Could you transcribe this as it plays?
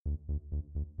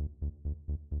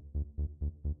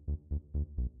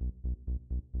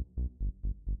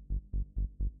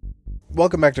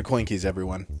Welcome back to CoinKeys,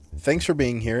 everyone. Thanks for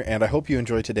being here, and I hope you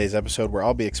enjoy today's episode where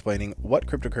I'll be explaining what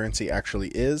cryptocurrency actually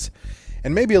is,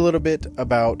 and maybe a little bit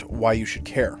about why you should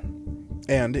care.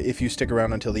 And if you stick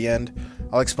around until the end,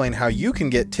 I'll explain how you can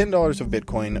get $10 of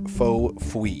Bitcoin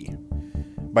faux fui.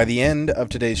 By the end of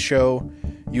today's show,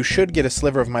 you should get a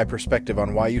sliver of my perspective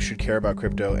on why you should care about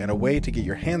crypto and a way to get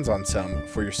your hands on some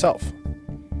for yourself.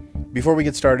 Before we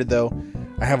get started, though,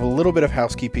 I have a little bit of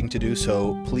housekeeping to do,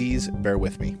 so please bear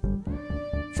with me.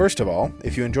 First of all,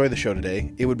 if you enjoy the show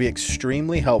today, it would be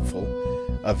extremely helpful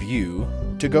of you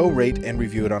to go rate and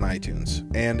review it on iTunes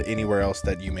and anywhere else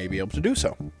that you may be able to do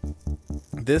so.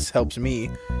 This helps me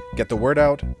get the word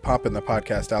out, pop in the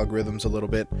podcast algorithms a little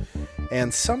bit,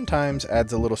 and sometimes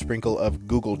adds a little sprinkle of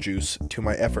Google juice to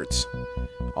my efforts.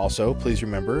 Also, please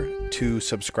remember to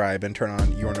subscribe and turn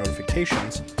on your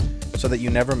notifications so that you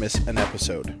never miss an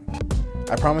episode.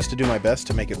 I promise to do my best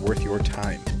to make it worth your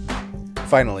time.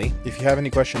 Finally, if you have any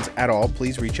questions at all,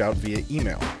 please reach out via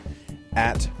email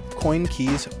at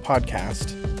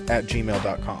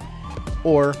coinkeyspodcast@gmail.com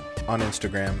or on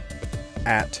Instagram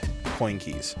at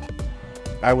coinkeys.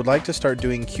 I would like to start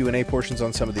doing Q&A portions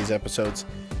on some of these episodes,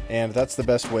 and that's the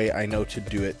best way I know to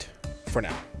do it for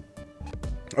now.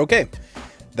 Okay,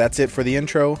 that's it for the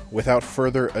intro. Without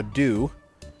further ado,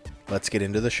 let's get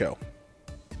into the show.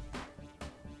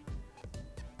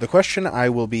 The question I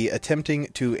will be attempting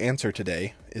to answer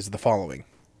today is the following.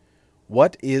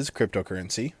 What is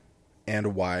cryptocurrency,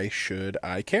 and why should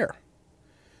I care?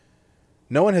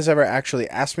 No one has ever actually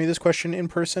asked me this question in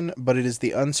person, but it is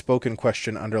the unspoken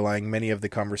question underlying many of the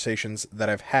conversations that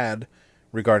I've had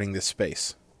regarding this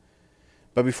space.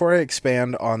 But before I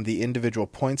expand on the individual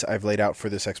points I've laid out for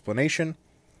this explanation,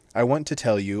 I want to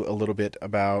tell you a little bit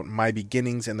about my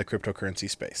beginnings in the cryptocurrency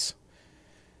space.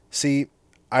 See,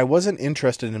 I wasn't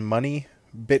interested in money,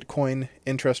 Bitcoin,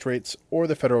 interest rates, or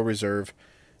the Federal Reserve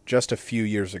just a few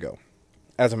years ago.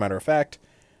 As a matter of fact,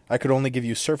 I could only give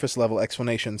you surface-level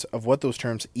explanations of what those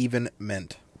terms even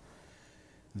meant.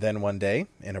 Then one day,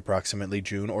 in approximately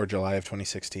June or July of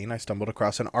 2016, I stumbled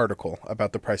across an article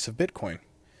about the price of Bitcoin.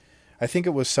 I think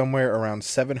it was somewhere around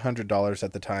 $700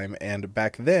 at the time, and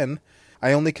back then,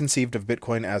 I only conceived of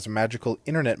Bitcoin as magical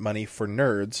internet money for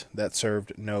nerds that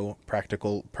served no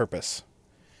practical purpose.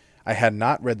 I had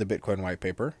not read the Bitcoin white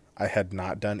paper, I had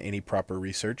not done any proper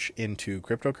research into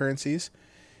cryptocurrencies,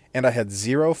 and I had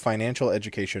zero financial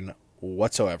education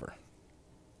whatsoever.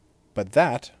 But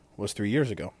that was 3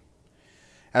 years ago.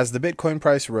 As the Bitcoin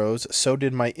price rose, so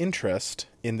did my interest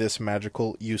in this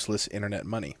magical, useless internet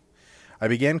money. I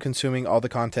began consuming all the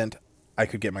content I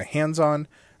could get my hands on.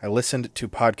 I listened to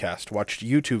podcasts, watched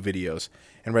YouTube videos,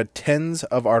 and read tens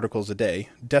of articles a day,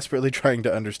 desperately trying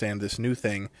to understand this new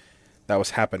thing that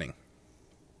was happening.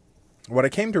 What I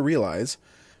came to realize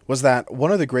was that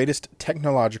one of the greatest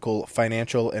technological,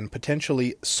 financial, and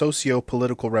potentially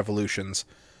socio-political revolutions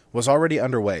was already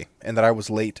underway, and that I was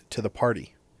late to the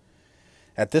party.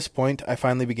 At this point, I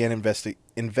finally began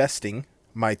investing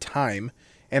my time,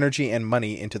 energy, and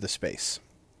money into the space.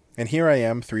 And here I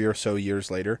am, 3 or so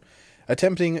years later,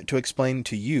 attempting to explain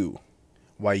to you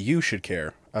why you should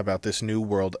care about this new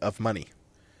world of money.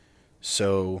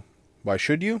 So, why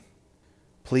should you?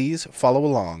 Please follow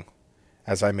along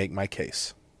as I make my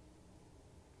case.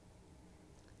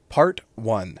 Part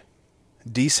 1.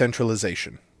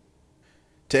 Decentralization.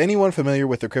 To anyone familiar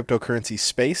with the cryptocurrency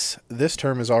space, this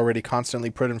term is already constantly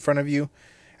put in front of you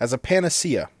as a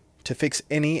panacea to fix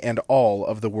any and all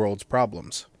of the world's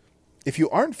problems. If you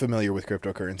aren't familiar with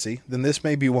cryptocurrency, then this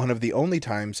may be one of the only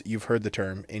times you've heard the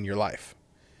term in your life.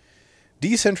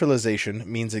 Decentralization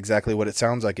means exactly what it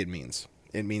sounds like it means.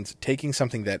 It means taking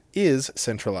something that is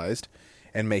centralized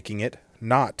and making it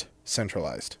not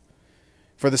centralized.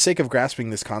 For the sake of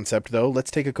grasping this concept, though,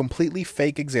 let's take a completely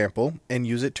fake example and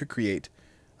use it to create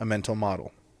a mental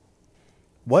model.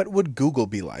 What would Google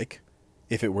be like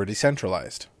if it were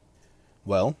decentralized?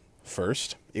 Well,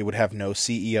 first, it would have no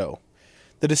CEO.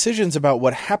 The decisions about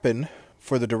what happened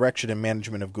for the direction and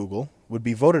management of Google would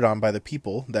be voted on by the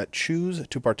people that choose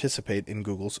to participate in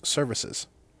Google's services.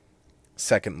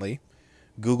 Secondly,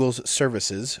 Google's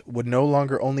services would no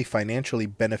longer only financially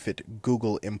benefit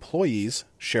Google employees,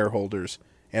 shareholders,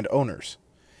 and owners.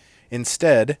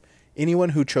 Instead, anyone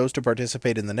who chose to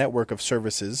participate in the network of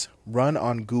services run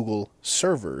on Google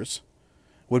servers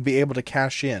would be able to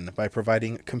cash in by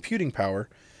providing computing power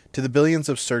to the billions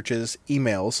of searches,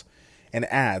 emails, and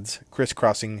ads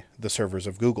crisscrossing the servers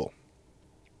of Google.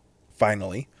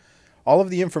 Finally, all of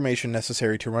the information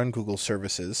necessary to run Google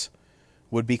services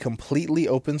would be completely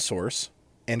open source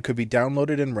and could be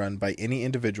downloaded and run by any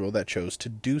individual that chose to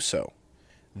do so.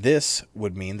 This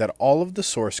would mean that all of the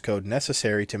source code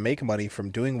necessary to make money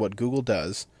from doing what Google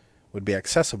does would be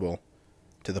accessible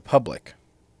to the public.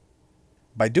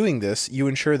 By doing this, you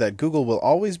ensure that Google will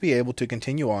always be able to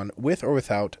continue on with or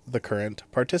without the current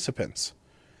participants.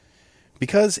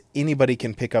 Because anybody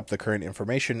can pick up the current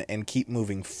information and keep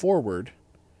moving forward,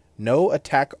 no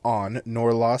attack on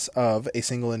nor loss of a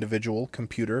single individual,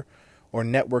 computer, or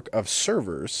network of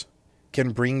servers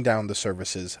can bring down the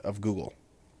services of Google.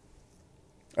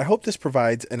 I hope this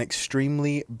provides an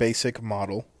extremely basic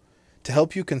model to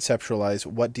help you conceptualize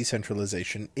what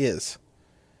decentralization is.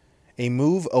 A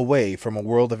move away from a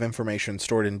world of information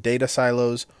stored in data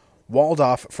silos, walled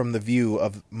off from the view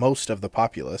of most of the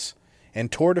populace,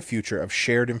 and toward a future of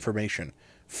shared information,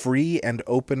 free and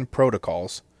open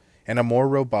protocols, and a more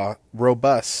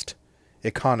robust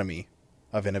economy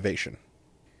of innovation.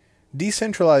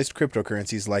 Decentralized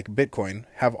cryptocurrencies like Bitcoin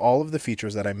have all of the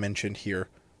features that I mentioned here,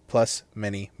 plus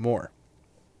many more.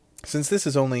 Since this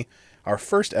is only our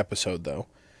first episode, though,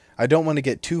 I don't want to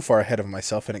get too far ahead of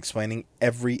myself in explaining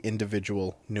every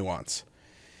individual nuance.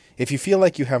 If you feel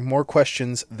like you have more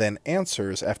questions than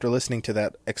answers after listening to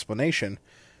that explanation,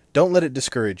 don't let it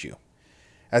discourage you.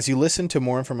 As you listen to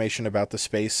more information about the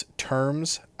space,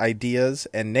 terms, ideas,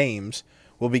 and names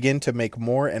will begin to make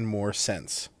more and more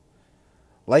sense.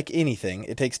 Like anything,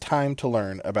 it takes time to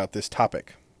learn about this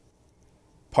topic.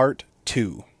 Part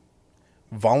 2.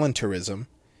 Voluntarism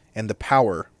and the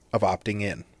power of opting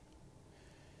in.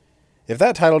 If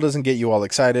that title doesn't get you all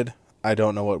excited, I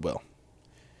don't know what will.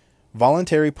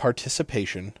 Voluntary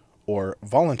participation, or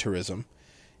voluntarism,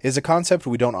 is a concept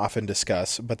we don't often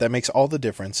discuss, but that makes all the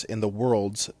difference in the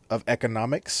worlds of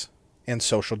economics and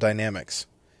social dynamics.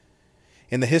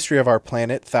 In the history of our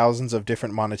planet, thousands of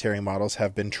different monetary models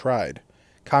have been tried.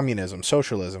 Communism,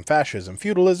 socialism, fascism,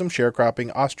 feudalism,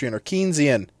 sharecropping, Austrian, or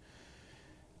Keynesian.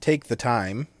 Take the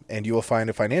time, and you will find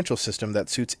a financial system that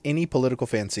suits any political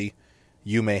fancy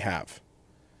you may have.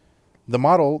 The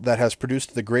model that has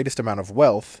produced the greatest amount of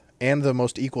wealth and the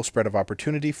most equal spread of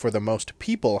opportunity for the most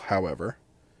people, however,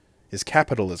 is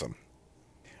capitalism.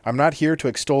 I'm not here to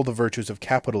extol the virtues of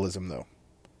capitalism, though.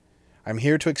 I'm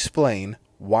here to explain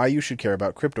why you should care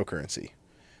about cryptocurrency.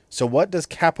 So what does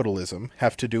capitalism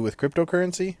have to do with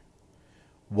cryptocurrency?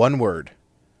 One word: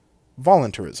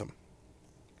 voluntarism.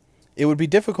 It would be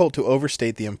difficult to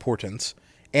overstate the importance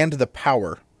and the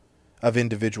power of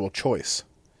individual choice.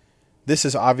 This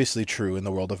is obviously true in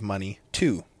the world of money,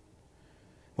 too.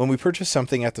 When we purchase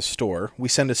something at the store, we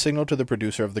send a signal to the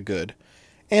producer of the good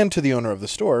and to the owner of the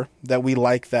store that we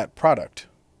like that product.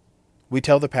 We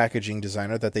tell the packaging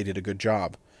designer that they did a good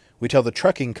job. We tell the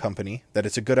trucking company that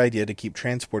it's a good idea to keep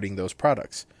transporting those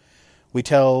products. We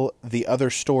tell the other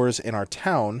stores in our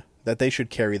town that they should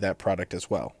carry that product as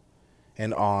well.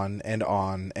 And on and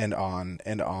on and on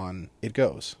and on it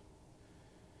goes.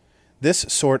 This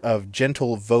sort of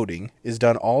gentle voting is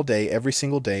done all day, every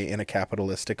single day in a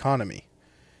capitalist economy.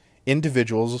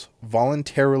 Individuals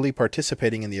voluntarily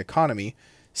participating in the economy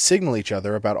signal each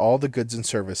other about all the goods and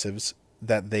services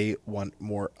that they want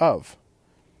more of.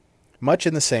 Much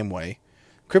in the same way,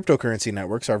 cryptocurrency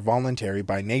networks are voluntary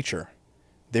by nature.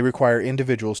 They require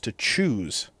individuals to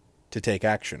choose to take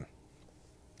action.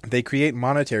 They create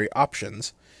monetary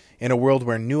options in a world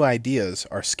where new ideas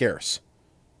are scarce,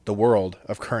 the world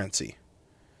of currency.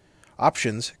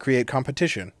 Options create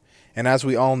competition, and as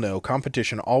we all know,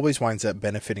 competition always winds up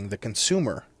benefiting the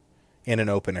consumer in an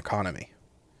open economy.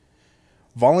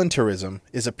 Voluntarism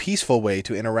is a peaceful way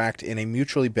to interact in a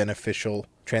mutually beneficial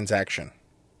transaction.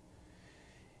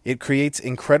 It creates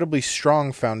incredibly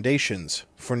strong foundations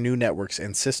for new networks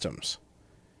and systems.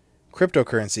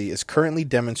 Cryptocurrency is currently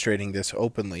demonstrating this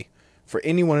openly for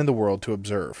anyone in the world to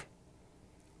observe.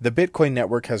 The Bitcoin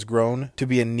network has grown to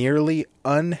be a nearly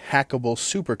unhackable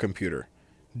supercomputer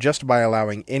just by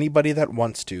allowing anybody that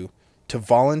wants to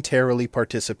voluntarily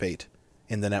participate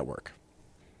in the network.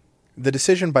 The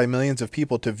decision by millions of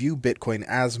people to view Bitcoin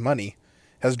as money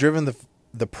has driven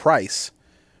the price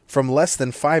from less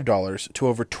than $5 to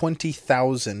over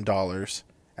 $20,000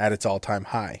 at its all-time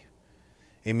high.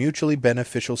 A mutually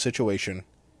beneficial situation,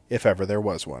 if ever there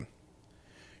was one.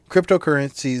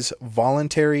 Cryptocurrency's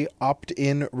voluntary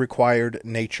opt-in required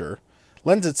nature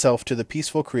lends itself to the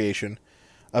peaceful creation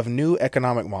of new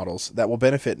economic models that will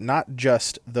benefit not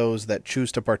just those that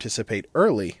choose to participate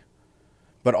early,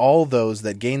 but all those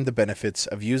that gain the benefits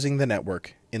of using the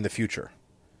network in the future.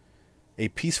 A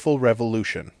peaceful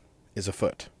revolution is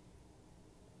afoot.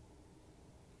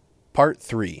 Part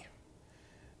 3.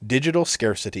 Digital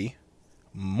Scarcity,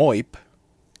 MOIP,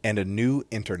 and a New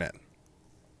Internet.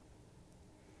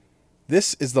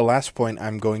 This is the last point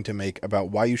I'm going to make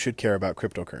about why you should care about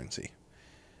cryptocurrency.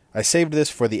 I saved this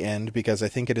for the end because I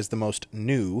think it is the most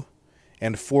new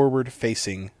and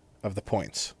forward-facing of the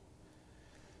points.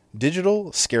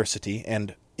 Digital scarcity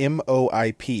and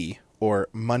MOIP, or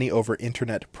Money over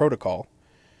Internet Protocol,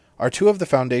 are two of the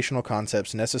foundational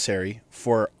concepts necessary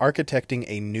for architecting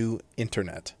a new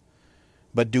internet.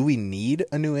 But do we need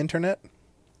a new internet?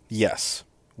 Yes,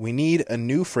 we need a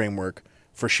new framework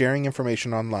for sharing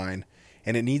information online,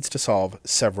 and it needs to solve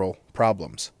several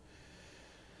problems.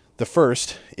 The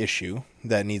first issue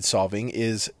that needs solving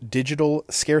is digital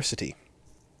scarcity.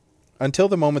 Until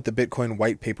the moment the Bitcoin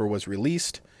white paper was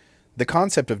released, the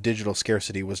concept of digital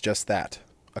scarcity was just that,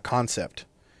 a concept.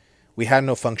 We had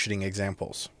no functioning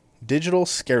examples. Digital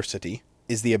scarcity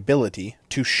is the ability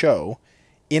to show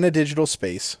in a digital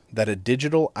space that a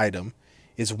digital item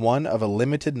is one of a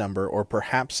limited number or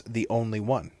perhaps the only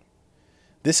one.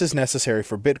 This is necessary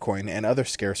for Bitcoin and other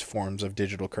scarce forms of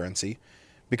digital currency,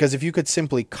 because if you could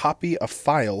simply copy a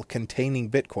file containing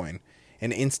Bitcoin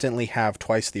and instantly have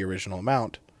twice the original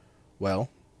amount, well,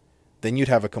 then you'd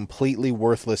have a completely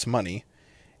worthless money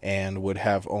and would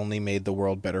have only made the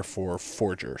world better for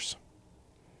forgers.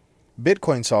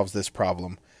 Bitcoin solves this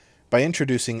problem by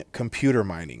introducing computer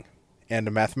mining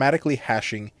and mathematically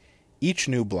hashing each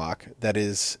new block that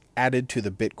is added to the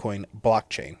Bitcoin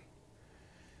blockchain.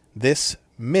 This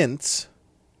mints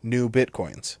new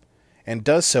Bitcoins and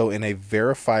does so in a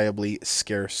verifiably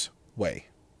scarce way.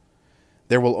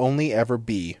 There will only ever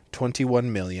be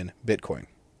 21 million Bitcoin.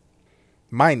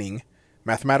 Mining,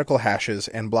 mathematical hashes,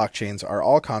 and blockchains are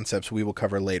all concepts we will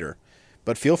cover later,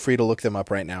 but feel free to look them up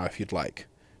right now if you'd like.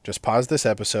 Just pause this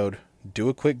episode, do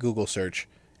a quick Google search,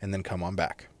 and then come on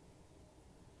back.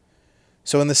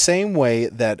 So in the same way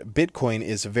that Bitcoin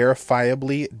is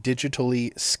verifiably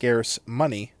digitally scarce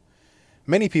money,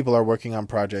 many people are working on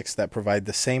projects that provide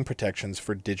the same protections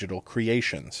for digital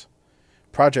creations.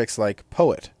 Projects like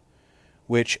Poet,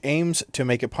 which aims to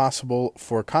make it possible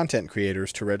for content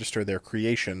creators to register their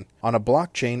creation on a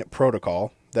blockchain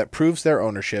protocol that proves their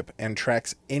ownership and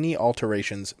tracks any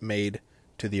alterations made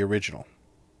to the original.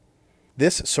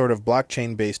 This sort of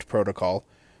blockchain-based protocol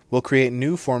will create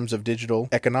new forms of digital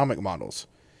economic models,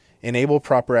 enable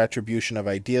proper attribution of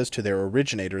ideas to their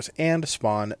originators, and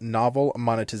spawn novel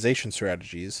monetization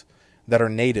strategies that are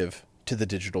native to the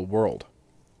digital world.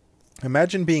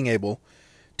 Imagine being able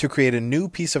to create a new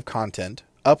piece of content,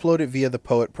 upload it via the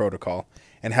Poet protocol,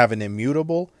 and have an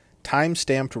immutable,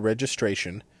 time-stamped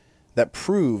registration that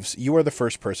proves you are the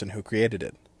first person who created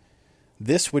it.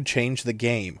 This would change the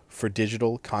game for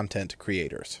digital content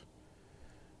creators.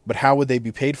 But how would they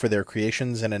be paid for their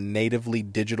creations in a natively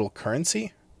digital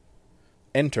currency?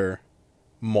 Enter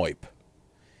MOIP.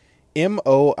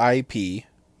 MOIP,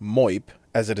 MOIP,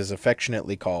 as it is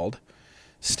affectionately called,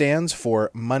 stands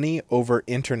for Money over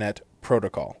Internet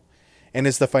Protocol, and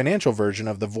is the financial version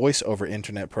of the Voice over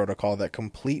Internet Protocol that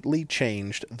completely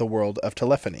changed the world of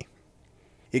telephony.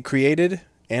 It created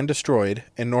and destroyed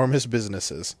enormous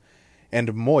businesses,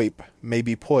 and MOIP may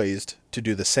be poised to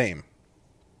do the same.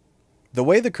 The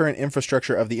way the current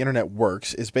infrastructure of the internet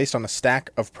works is based on a stack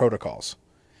of protocols.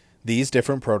 These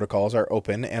different protocols are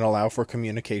open and allow for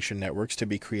communication networks to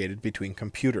be created between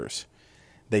computers.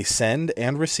 They send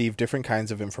and receive different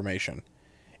kinds of information,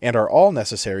 and are all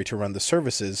necessary to run the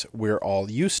services we're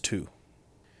all used to.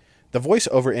 The Voice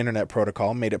over Internet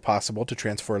Protocol made it possible to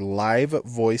transfer live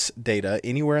voice data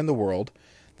anywhere in the world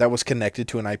that was connected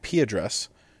to an IP address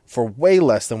for way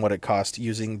less than what it cost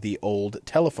using the old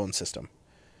telephone system.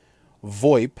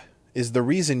 VoIP is the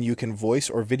reason you can voice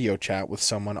or video chat with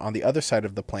someone on the other side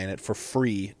of the planet for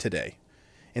free today,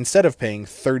 instead of paying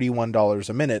 $31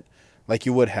 a minute like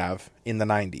you would have in the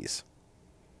 90s.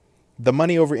 The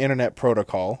Money over Internet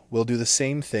Protocol will do the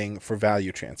same thing for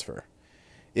value transfer.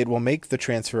 It will make the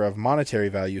transfer of monetary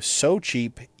value so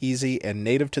cheap, easy, and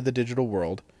native to the digital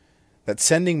world that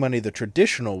sending money the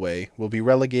traditional way will be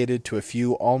relegated to a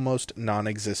few almost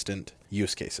non-existent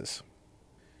use cases.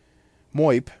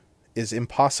 MOIP is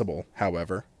impossible,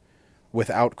 however,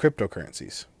 without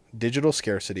cryptocurrencies, digital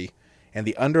scarcity, and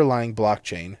the underlying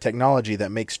blockchain technology that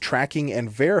makes tracking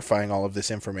and verifying all of this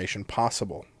information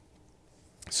possible.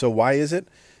 So why is it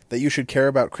that you should care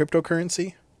about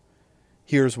cryptocurrency?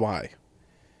 Here's why.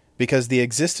 Because the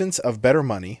existence of better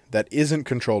money that isn't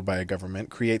controlled by a government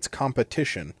creates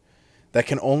competition that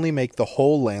can only make the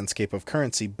whole landscape of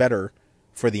currency better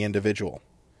for the individual.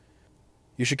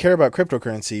 You should care about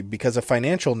cryptocurrency because a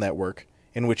financial network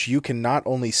in which you can not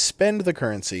only spend the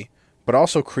currency, but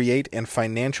also create and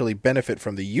financially benefit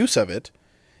from the use of it,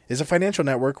 is a financial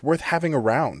network worth having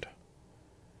around.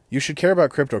 You should care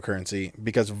about cryptocurrency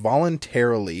because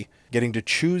voluntarily getting to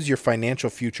choose your financial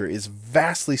future is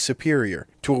vastly superior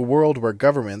to a world where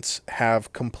governments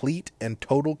have complete and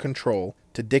total control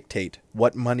to dictate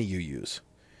what money you use.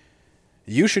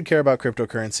 You should care about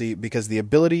cryptocurrency because the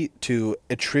ability to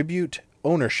attribute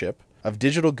ownership of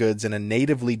digital goods in a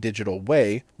natively digital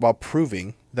way while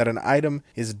proving that an item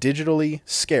is digitally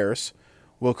scarce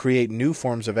will create new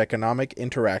forms of economic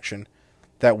interaction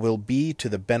that will be to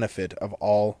the benefit of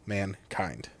all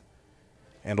mankind.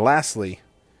 And lastly,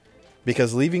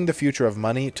 because leaving the future of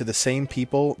money to the same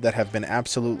people that have been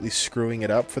absolutely screwing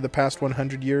it up for the past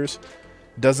 100 years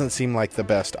doesn't seem like the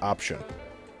best option,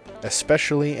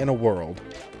 especially in a world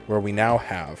where we now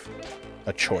have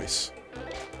a choice.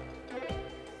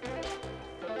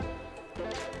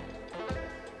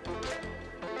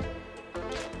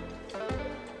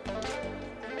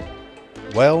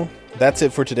 Well, that's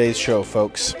it for today's show,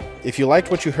 folks. If you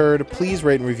liked what you heard, please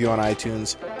rate and review on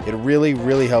iTunes. It really,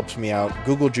 really helps me out.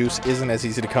 Google Juice isn't as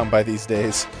easy to come by these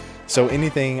days, so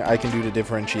anything I can do to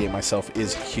differentiate myself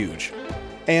is huge.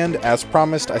 And as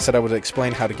promised, I said I would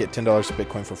explain how to get $10 of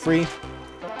Bitcoin for free.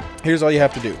 Here's all you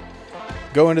have to do.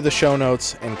 Go into the show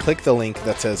notes and click the link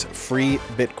that says Free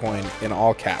Bitcoin in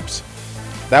all caps.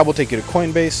 That will take you to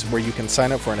Coinbase, where you can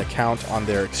sign up for an account on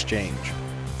their exchange.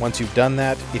 Once you've done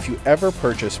that, if you ever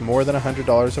purchase more than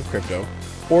 $100 of crypto,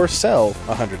 or sell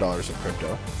 $100 of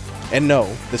crypto, and no,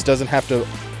 this doesn't have to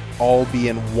all be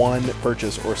in one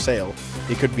purchase or sale.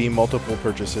 It could be multiple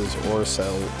purchases or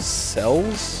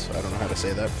sells, I don't know how to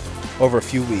say that, over a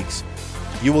few weeks,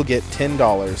 you will get $10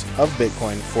 of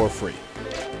Bitcoin for free.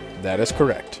 That is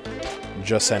correct.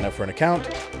 Just sign up for an account,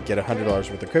 get $100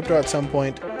 worth of crypto at some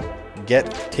point, get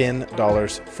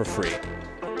 $10 for free.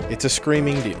 It's a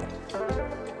screaming deal.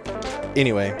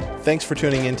 Anyway, thanks for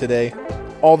tuning in today.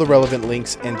 All the relevant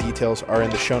links and details are in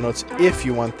the show notes if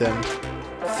you want them.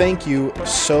 Thank you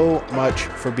so much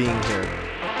for being here,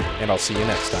 and I'll see you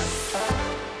next time.